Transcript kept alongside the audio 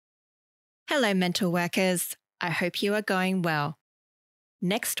Hello, mental workers. I hope you are going well.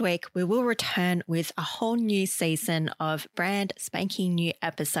 Next week, we will return with a whole new season of brand spanking new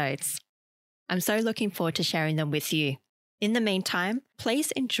episodes. I'm so looking forward to sharing them with you. In the meantime,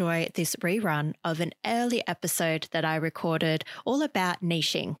 please enjoy this rerun of an early episode that I recorded all about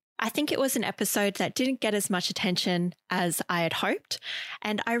niching. I think it was an episode that didn't get as much attention as I had hoped,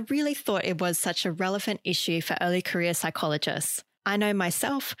 and I really thought it was such a relevant issue for early career psychologists. I know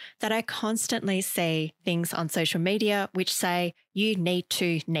myself that I constantly see things on social media which say you need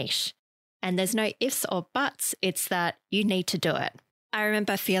to niche. And there's no ifs or buts, it's that you need to do it. I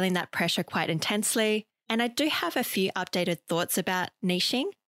remember feeling that pressure quite intensely, and I do have a few updated thoughts about niching,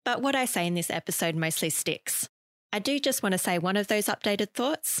 but what I say in this episode mostly sticks. I do just want to say one of those updated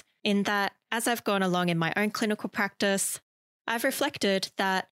thoughts in that as I've gone along in my own clinical practice, I've reflected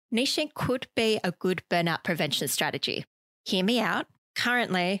that niching could be a good burnout prevention strategy. Hear me out.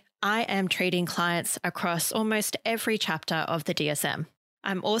 Currently, I am treating clients across almost every chapter of the DSM.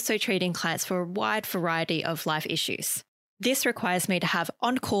 I'm also treating clients for a wide variety of life issues. This requires me to have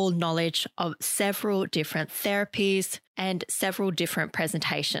on-call knowledge of several different therapies and several different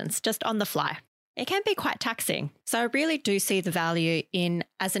presentations just on the fly. It can be quite taxing. So I really do see the value in,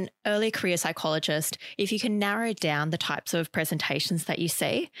 as an early career psychologist, if you can narrow down the types of presentations that you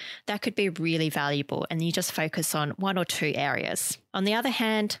see, that could be really valuable and you just focus on one or two areas. On the other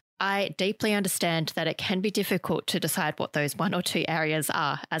hand, I deeply understand that it can be difficult to decide what those one or two areas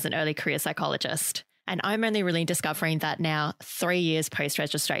are as an early career psychologist. And I'm only really discovering that now 3 years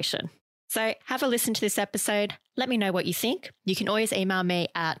post-registration. So have a listen to this episode. Let me know what you think. You can always email me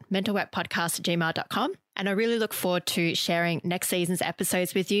at mentalworkpodcast@gmail.com. And I really look forward to sharing next season's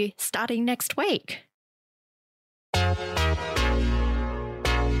episodes with you starting next week.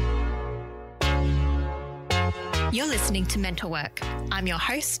 You're listening to Mental Work. I'm your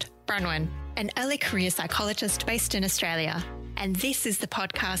host, Bronwyn, an early career psychologist based in Australia. And this is the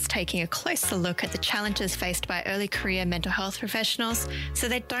podcast taking a closer look at the challenges faced by early career mental health professionals so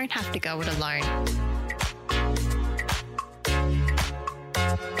they don't have to go it alone.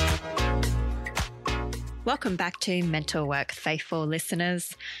 Welcome back to Mental Work, faithful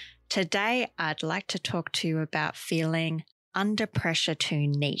listeners. Today, I'd like to talk to you about feeling under pressure to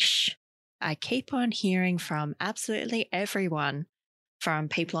niche. I keep on hearing from absolutely everyone, from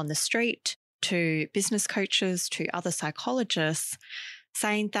people on the street to business coaches, to other psychologists,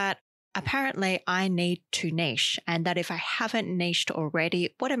 saying that apparently I need to niche and that if I haven't niched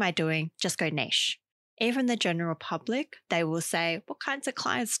already, what am I doing? Just go niche. Even the general public, they will say, what kinds of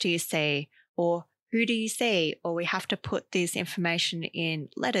clients do you see? Or who do you see? Or we have to put this information in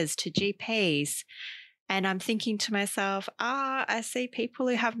letters to GPs. And I'm thinking to myself, I see people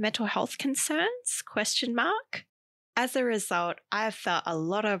who have mental health concerns, ? As a result, I have felt a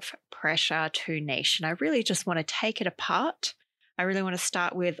lot of pressure to niche, and I really just want to take it apart. I really want to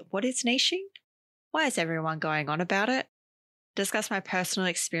start with, what is niching? Why is everyone going on about it? Discuss my personal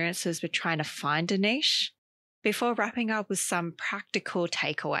experiences with trying to find a niche, before wrapping up with some practical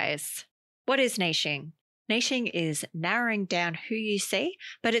takeaways. What is niching? Niching is narrowing down who you see,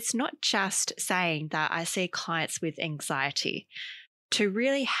 but it's not just saying that I see clients with anxiety. To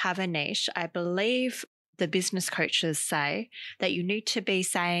really have a niche, I believe the business coaches say that you need to be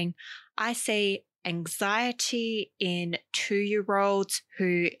saying, I see anxiety in 2-year-olds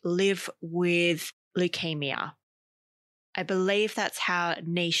who live with leukemia. I believe that's how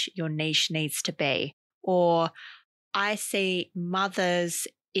niche your niche needs to be. Or I see mothers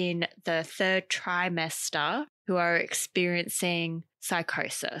in the 3rd trimester who are experiencing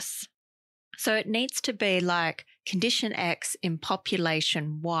psychosis. So it needs to be like condition X in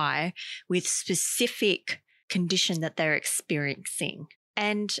population Y with specific condition that they're experiencing.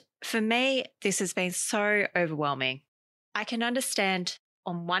 And for me, this has been so overwhelming. I can understand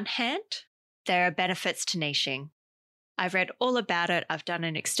on one hand, there are benefits to niching. I've read all about it. I've done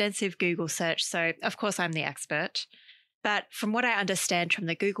an extensive Google search, so of course I'm the expert. But from what I understand from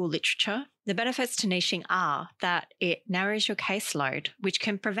the Google literature, the benefits to niching are that it narrows your caseload, which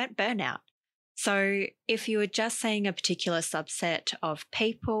can prevent burnout. So if you are just seeing a particular subset of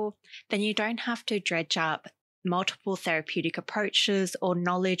people, then you don't have to dredge up multiple therapeutic approaches or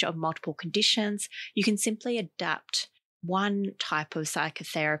knowledge of multiple conditions. You can simply adapt one type of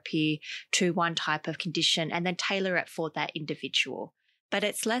psychotherapy to one type of condition and then tailor it for that individual. But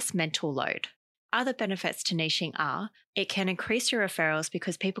it's less mental load. Other benefits to niching are it can increase your referrals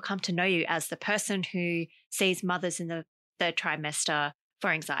because people come to know you as the person who sees mothers in the 3rd trimester for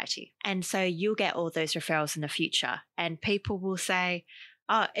anxiety. And so you'll get all those referrals in the future. And people will say,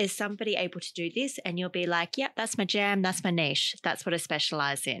 oh, is somebody able to do this? And you'll be like, yep, that's my jam, that's my niche. That's what I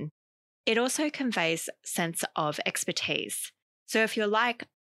specialize in. It also conveys sense of expertise. So if you're like,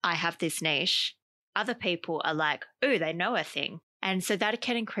 I have this niche, other people are like, oh, they know a thing. And so that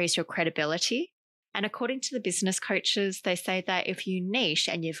can increase your credibility. And according to the business coaches, they say that if you niche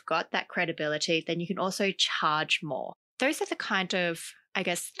and you've got that credibility, then you can also charge more. Those are the kind of, I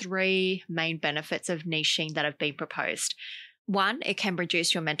guess, three main benefits of niching that have been proposed. One, it can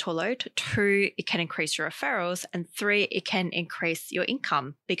reduce your mental load. Two, it can increase your referrals. And three, it can increase your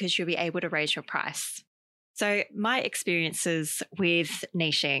income because you'll be able to raise your price. So my experiences with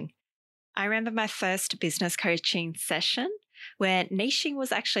niching, I remember my first business coaching session where niching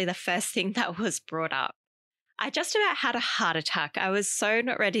was actually the first thing that was brought up. I just about had a heart attack. I was so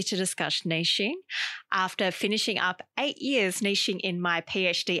not ready to discuss niching after finishing up 8 years niching in my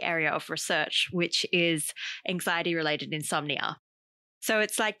PhD area of research, which is anxiety-related insomnia. So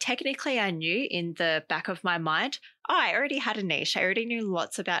it's like technically I knew in the back of my mind, oh, I already had a niche. I already knew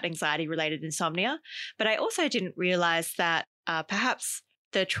lots about anxiety-related insomnia, but I also didn't realize that perhaps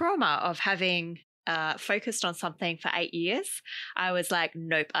the trauma of having focused on something for 8 years, I was like,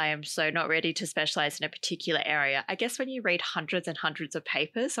 nope, I am so not ready to specialize in a particular area. I guess when you read hundreds and hundreds of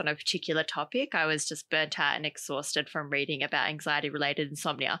papers on a particular topic, I was just burnt out and exhausted from reading about anxiety-related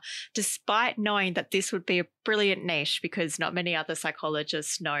insomnia, despite knowing that this would be a brilliant niche because not many other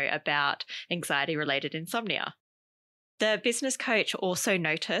psychologists know about anxiety-related insomnia. The business coach also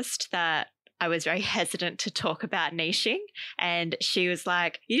noticed that I was very hesitant to talk about niching. And she was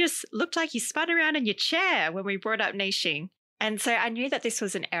like, you just looked like you spun around in your chair when we brought up niching. And so I knew that this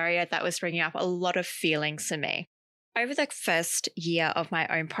was an area that was bringing up a lot of feelings for me. Over the first year of my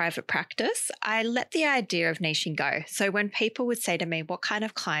own private practice, I let the idea of niching go. So when people would say to me, what kind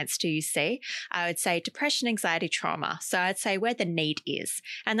of clients do you see? I would say depression, anxiety, trauma. So I'd say where the need is.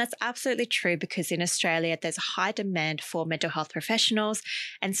 And that's absolutely true because in Australia, there's a high demand for mental health professionals.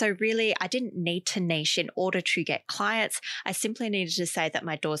 And so really, I didn't need to niche in order to get clients. I simply needed to say that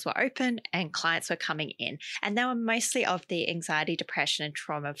my doors were open and clients were coming in. And they were mostly of the anxiety, depression, and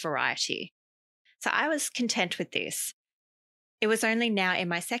trauma variety. So I was content with this. It was only now in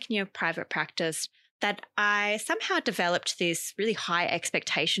my second year of private practice that I somehow developed this really high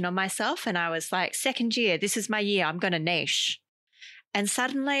expectation on myself. And I was like, second year, this is my year, I'm going to niche. And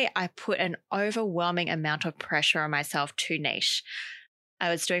suddenly I put an overwhelming amount of pressure on myself to niche. I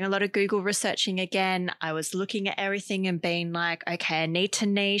was doing a lot of Google researching again. I was looking at everything and being like, okay, I need to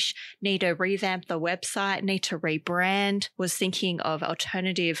niche, need to revamp the website, need to rebrand, was thinking of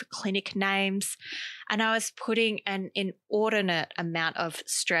alternative clinic names. And I was putting an inordinate amount of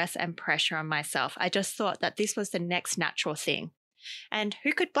stress and pressure on myself. I just thought that this was the next natural thing. And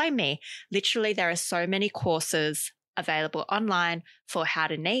who could blame me? Literally, there are so many courses available online for how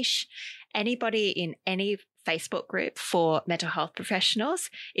to niche. Anybody in any Facebook group for mental health professionals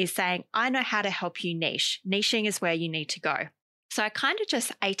is saying, I know how to help you niche. Niching is where you need to go. So I kind of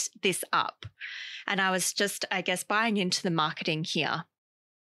just ate this up and I was just, I guess, buying into the marketing here.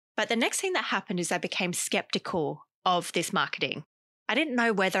 But the next thing that happened is I became skeptical of this marketing. I didn't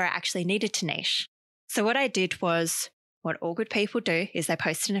know whether I actually needed to niche. So what I did was what all good people do is they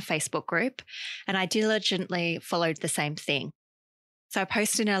post in a Facebook group and I diligently followed the same thing. So I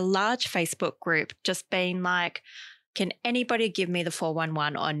posted in a large Facebook group just being like, can anybody give me the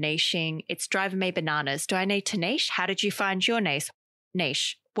 411 on niching? It's driving me bananas. Do I need to niche? How did you find your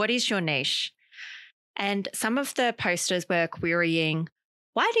niche? What is your niche? And some of the posters were querying,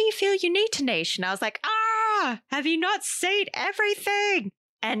 why do you feel you need to niche? And I was like, have you not seen everything?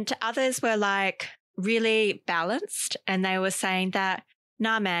 And others were like really balanced. And they were saying that,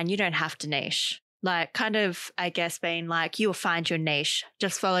 nah, man, you don't have to niche. Like kind of, I guess, being like, you'll find your niche,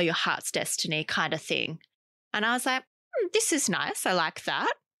 just follow your heart's destiny kind of thing. And I was like, this is nice. I like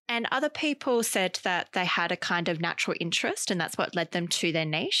that. And other people said that they had a kind of natural interest and that's what led them to their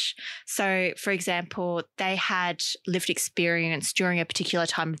niche. So, for example, they had lived experience during a particular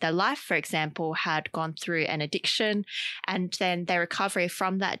time of their life, for example, had gone through an addiction and then their recovery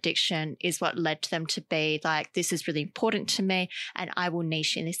from that addiction is what led them to be like, this is really important to me and I will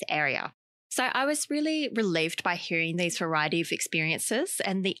niche in this area. So I was really relieved by hearing these variety of experiences.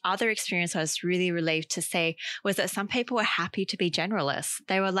 And the other experience I was really relieved to see was that some people were happy to be generalists.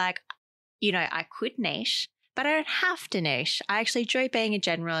 They were like, I could niche, but I don't have to niche. I actually enjoy being a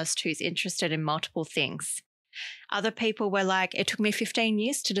generalist who's interested in multiple things. Other people were like, it took me 15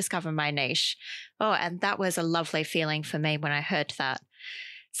 years to discover my niche. Oh, and that was a lovely feeling for me when I heard that.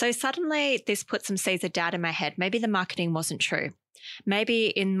 So suddenly this put some seeds of doubt in my head. Maybe the marketing wasn't true. Maybe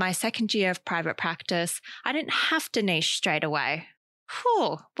in my second year of private practice, I didn't have to niche straight away.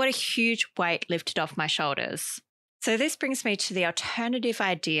 Whew, what a huge weight lifted off my shoulders. So this brings me to the alternative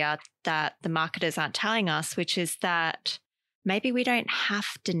idea that the marketers aren't telling us, which is that maybe we don't have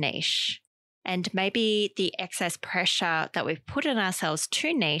to niche. And maybe the excess pressure that we've put on ourselves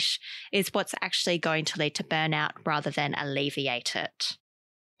to niche is what's actually going to lead to burnout rather than alleviate it.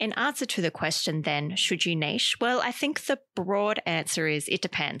 In answer to the question then, should you niche? Well, I think the broad answer is it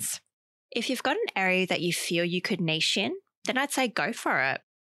depends. If you've got an area that you feel you could niche in, then I'd say go for it.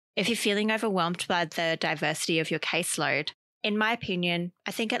 If you're feeling overwhelmed by the diversity of your caseload, in my opinion,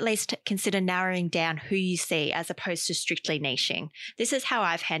 I think at least consider narrowing down who you see as opposed to strictly niching. This is how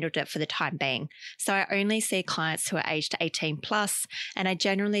I've handled it for the time being. So I only see clients who are aged 18 plus, and I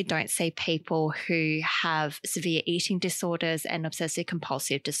generally don't see people who have severe eating disorders and obsessive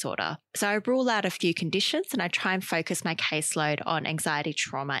compulsive disorder. So I rule out a few conditions and I try and focus my caseload on anxiety,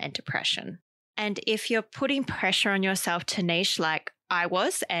 trauma, and depression. And if you're putting pressure on yourself to niche like I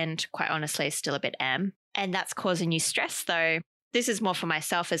was, and quite honestly still a bit am, and that's causing you stress though, this is more for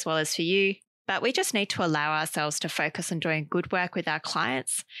myself as well as for you, but we just need to allow ourselves to focus on doing good work with our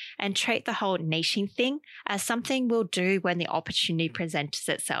clients and treat the whole niching thing as something we'll do when the opportunity presents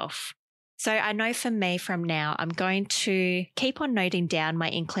itself. So I know for me from now, I'm going to keep on noting down my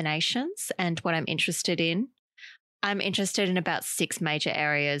inclinations and what I'm interested in. I'm interested in about 6 major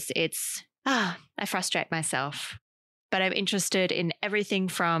areas. I frustrate myself. But I'm interested in everything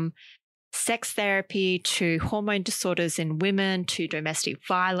from sex therapy to hormone disorders in women to domestic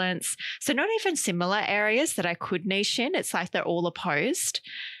violence. So not even similar areas that I could niche in. It's like they're all opposed.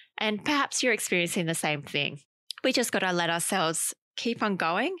 And perhaps you're experiencing the same thing. We just got to let ourselves keep on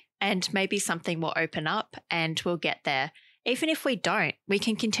going and maybe something will open up and we'll get there. Even if we don't, we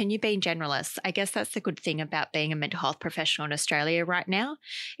can continue being generalists. I guess that's the good thing about being a mental health professional in Australia right now,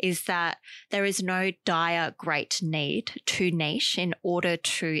 is that there is no dire, great need to niche in order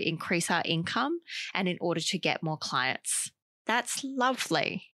to increase our income and in order to get more clients. That's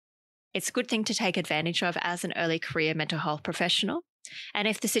lovely. It's a good thing to take advantage of as an early career mental health professional. And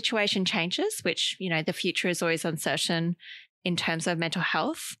if the situation changes, which, the future is always uncertain in terms of mental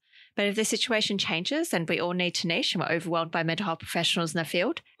health, but if the situation changes and we all need to niche and we're overwhelmed by mental health professionals in the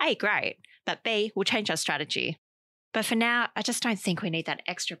field, A, great. But B, we'll change our strategy. But for now, I just don't think we need that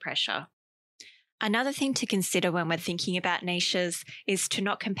extra pressure. Another thing to consider when we're thinking about niches is to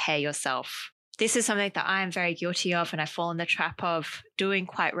not compare yourself. This is something that I am very guilty of and I fall in the trap of doing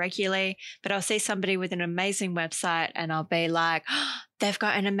quite regularly. But I'll see somebody with an amazing website and I'll be like, oh, they've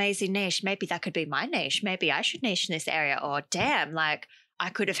got an amazing niche. Maybe that could be my niche. Maybe I should niche in this area. Or damn, I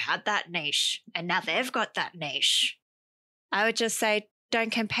could have had that niche and now they've got that niche. I would just say,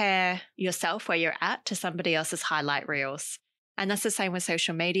 don't compare yourself where you're at to somebody else's highlight reels. And that's the same with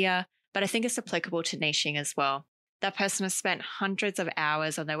social media, but I think it's applicable to niching as well. That person has spent hundreds of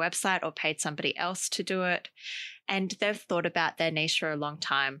hours on their website or paid somebody else to do it, and they've thought about their niche for a long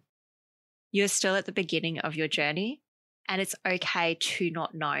time. You're still at the beginning of your journey, and it's okay to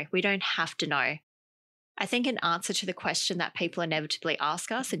not know. We don't have to know. I think an answer to the question that people inevitably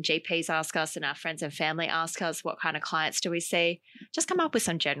ask us and GPs ask us and our friends and family ask us, what kind of clients do we see? Just come up with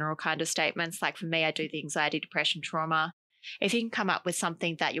some general kind of statements. Like for me, I do the anxiety, depression, trauma. If you can come up with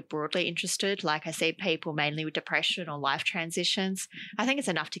something that you're broadly interested, like I see people mainly with depression or life transitions, I think it's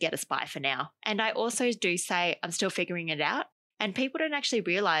enough to get us by for now. And I also do say I'm still figuring it out. And people don't actually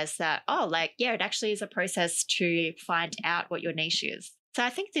realize that, it actually is a process to find out what your niche is. So I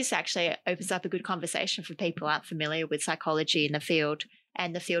think this actually opens up a good conversation for people who aren't familiar with psychology in the field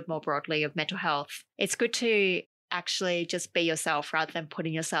and the field more broadly of mental health. It's good to actually just be yourself rather than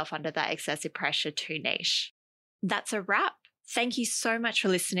putting yourself under that excessive pressure to niche. That's a wrap. Thank you so much for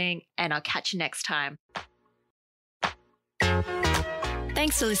listening, and I'll catch you next time.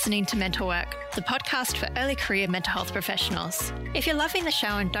 Thanks for listening to Mental Work, the podcast for early career mental health professionals. If you're loving the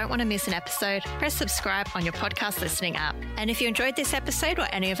show and don't want to miss an episode, press subscribe on your podcast listening app. And if you enjoyed this episode or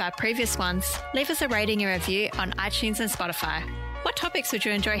any of our previous ones, leave us a rating and review on iTunes and Spotify. What topics would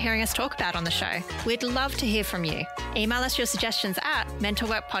you enjoy hearing us talk about on the show? We'd love to hear from you. Email us your suggestions at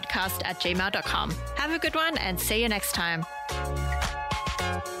mentalworkpodcast@gmail.com. Have a good one and see you next time.